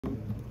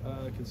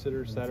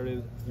consider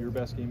Saturday your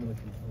best game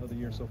of the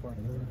year so far?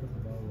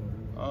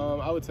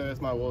 I would say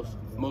that's my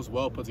most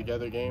well put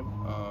together game.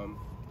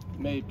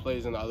 Made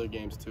plays in the other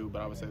games too,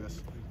 but I would say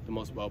that's the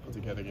most well put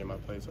together game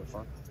I've played so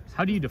far.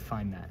 How do you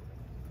define that?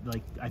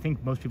 Like, I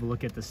think most people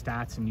look at the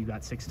stats and you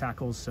got 6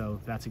 tackles, so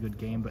that's a good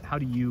game. But how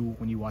do you,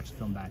 when you watch the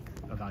film back,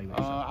 evaluate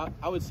yourself?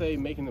 I would say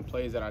making the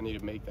plays that I need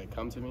to make that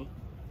come to me.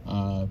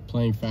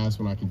 Playing fast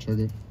when I can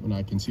trigger, when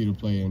I can see the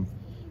play and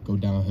go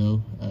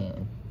downhill.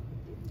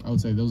 I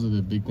would say those are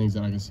the big things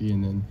that I can see.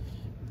 And then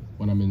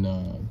when I'm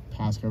in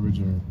pass coverage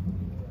or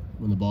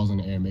when the ball's in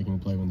the air, making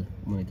the play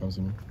when it comes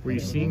to me. Were you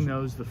seeing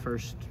those the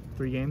first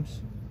 3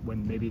 games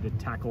when maybe the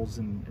tackles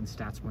and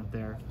stats weren't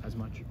there as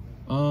much?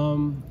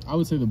 I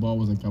would say the ball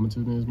wasn't coming to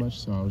me as much,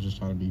 so I was just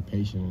trying to be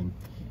patient. And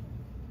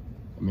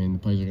I mean, the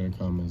plays are going to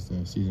come as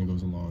the season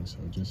goes along, so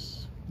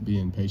just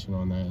being patient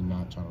on that and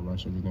not trying to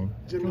rush everything.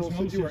 Jim,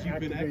 since you were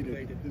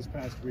activated this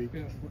past week,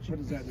 what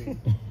does that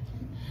mean?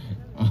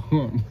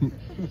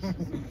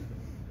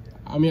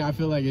 I mean, I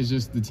feel like it's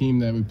just the team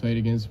that we played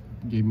against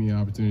gave me an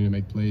opportunity to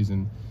make plays,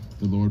 and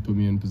the Lord put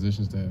me in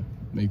positions to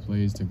make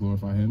plays to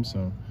glorify Him.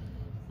 So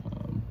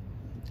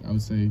I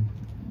would say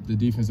the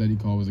defense that He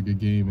called was a good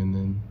game, and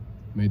then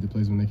made the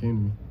plays when they came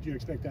to me. Do you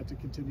expect that to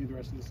continue the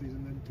rest of the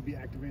season, then, to be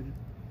activated?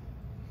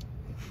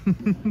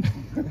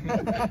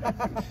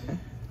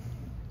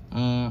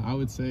 I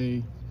would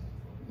say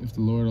if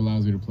the Lord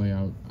allows me to play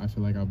out, I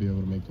feel like I'll be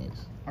able to make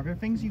plays. Are there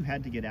things you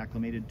had to get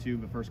acclimated to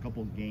the first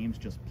couple of games,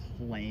 just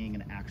playing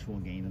an actual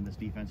game in this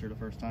defense for the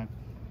first time?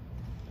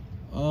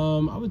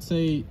 I would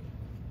say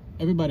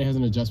everybody has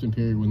an adjustment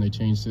period when they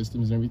change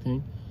systems and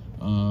everything.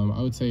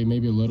 I would say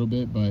maybe a little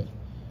bit, but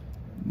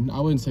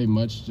I wouldn't say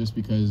much just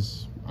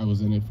because I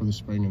was in it for the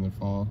spring and the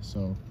fall.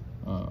 So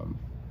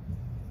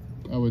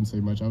I wouldn't say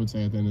much. I would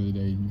say at the end of the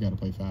day, you got to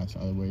play fast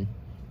either way,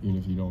 even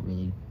if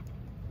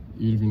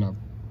you're not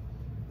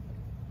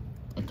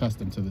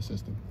accustomed to the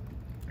system.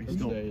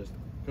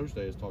 Coach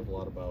Day has talked a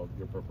lot about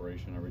your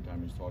preparation every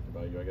time he's talked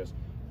about you. I guess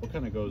what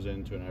kind of goes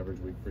into an average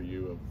week for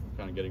you of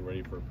kind of getting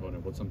ready for an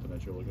opponent? What's something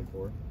that you're looking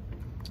for?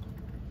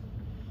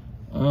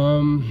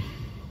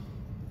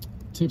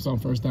 Tips on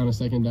first down and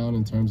second down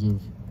in terms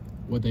of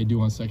what they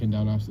do on second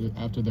down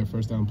after their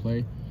first down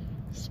play.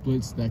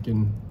 Splits that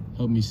can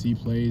help me see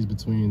plays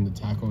between the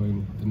tackle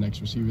and the next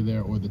receiver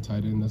there or the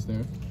tight end that's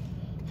there.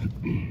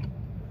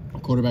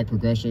 Quarterback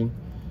progression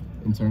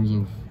in terms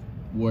of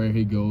where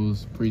he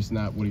goes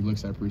pre-snap, what he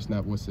looks at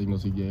pre-snap, what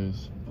signals he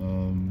gives.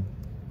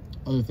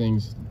 Other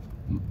things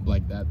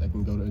like that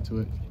can go into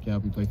it. Can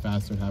help you play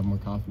faster, have more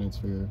confidence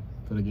for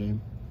the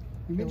game.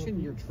 You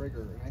mentioned your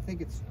trigger, and I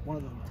think it's one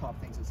of the top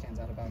things that stands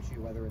out about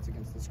you, whether it's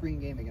against the screen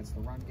game, against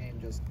the run game,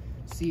 just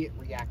see it,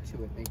 react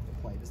to it, make the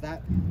play. Does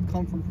that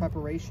come from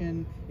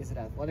preparation? Is it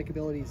athletic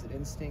ability? Is it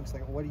instincts?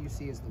 Like, what do you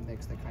see as the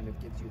mix that kind of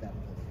gives you that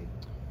ability?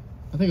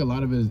 I think a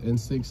lot of it is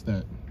instincts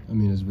that,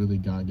 is really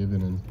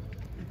God-given, and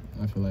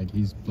I feel like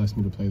He's blessed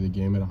me to play the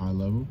game at a high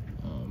level.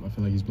 I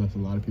feel like He's blessed a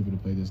lot of people to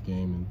play this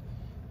game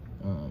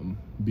and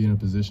be in a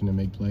position to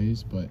make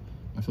plays, but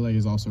I feel like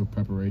it's also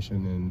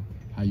preparation and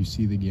how you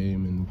see the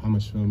game and how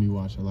much film you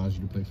watch allows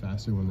you to play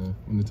faster when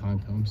the time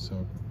comes.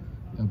 So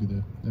that'd be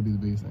the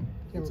biggest thing.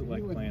 What's it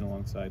like playing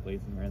alongside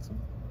Lathan Ransom?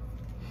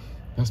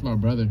 That's my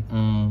brother.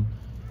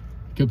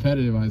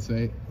 Competitive, I'd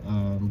say.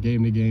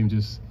 Game to game,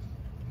 just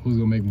who's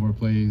gonna make more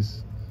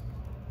plays,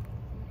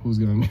 who's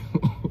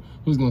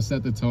gonna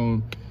set the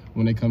tone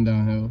when they come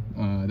downhill,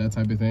 that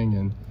type of thing.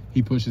 And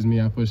he pushes me,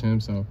 I push him.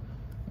 So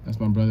that's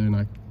my brother, and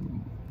I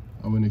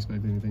wouldn't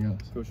expect anything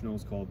else. Coach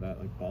Knowles called that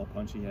ball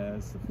punch he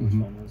has, the force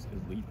fumbles,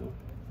 is lethal.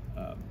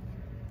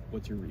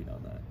 What's your read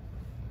on that?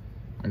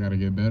 I got to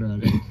get better at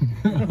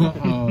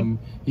it.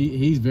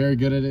 He's very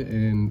good at it,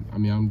 and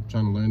I'm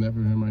trying to learn that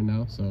from him right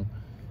now. So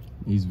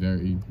he's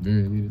very,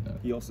 very elite at that.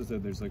 He also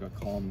said there's a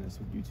calmness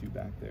with you two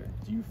back there.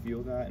 Do you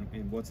feel that,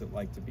 and what's it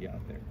like to be out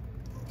there?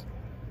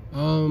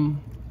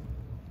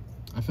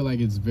 I feel like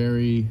it's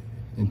very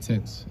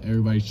intense.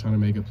 Everybody's trying to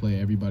make a play.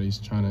 Everybody's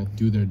trying to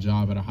do their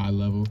job at a high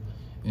level,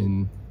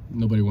 and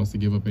nobody wants to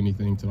give up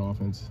anything to the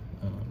offense.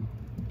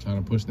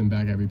 Trying to push them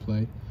back every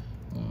play.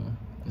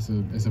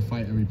 It's a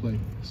fight every play.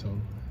 So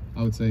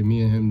I would say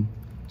me and him,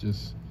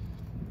 just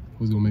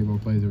who's gonna make more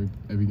plays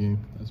every game.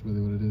 That's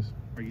really what it is.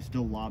 Are you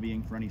still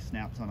lobbying for any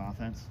snaps on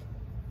offense?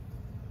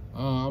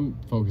 I'm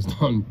focused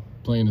on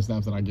playing the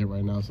snaps that I get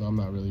right now, so I'm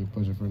not really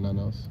pushing for nothing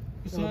else.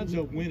 Besides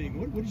winning,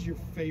 what is your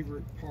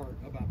favorite part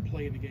about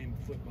playing the game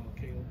of football,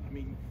 Caleb?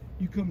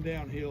 You come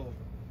downhill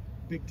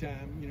big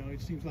time.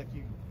 It seems like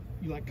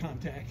you like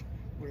contact,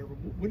 whatever.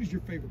 What is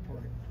your favorite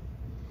part?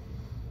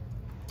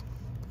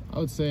 I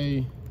would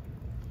say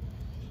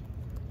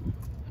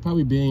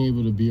probably being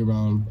able to be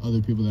around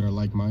other people that are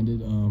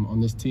like-minded.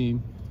 On this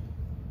team,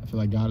 I feel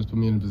like God has put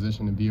me in a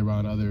position to be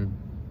around other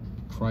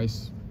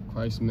Christ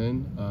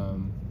men,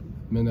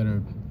 men that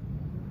are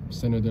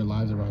centered their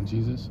lives around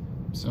Jesus.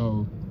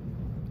 So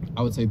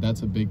I would say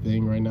that's a big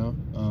thing right now,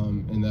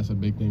 and that's a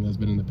big thing that's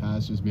been in the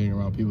past, just being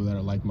around people that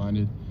are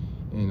like-minded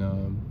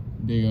and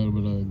being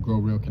able to grow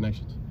real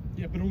connections.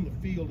 Yeah, but on the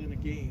field in a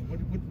game,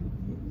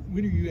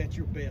 when are you at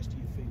your best, do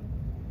you feel?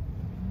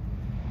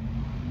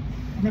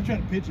 I'm not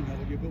trying to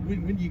pigeonhole you, but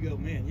when do you go,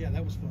 man, yeah,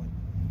 that was fun?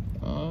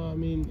 I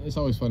mean, it's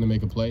always fun to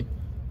make a play.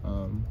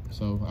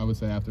 So I would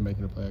say after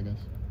making a play, I guess.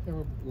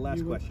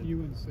 Last question.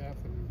 You and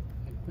Seth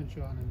and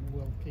Crenshaw and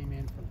Will came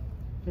in from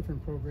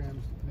different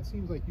programs, and it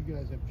seems like you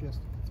guys have it's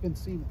been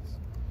seamless.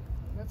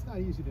 That's not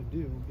easy to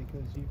do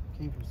because you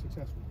came from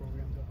successful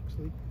programs,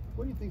 obviously.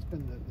 What do you think's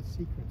been the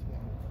secret to that?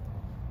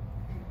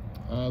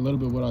 A little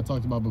bit what I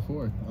talked about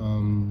before,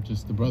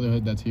 just the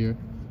brotherhood that's here,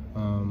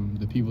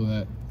 the people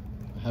that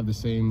have the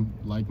same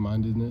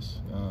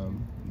like-mindedness,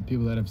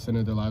 people that have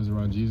centered their lives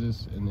around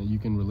Jesus, and that you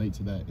can relate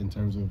to that in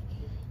terms of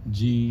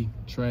G,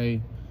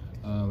 Trey,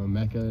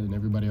 Mecca, and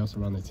everybody else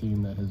around the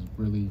team that has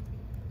really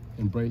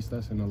embraced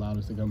us and allowed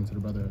us to come into the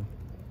brotherhood.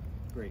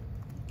 Great.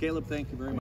 Caleb, thank you very much.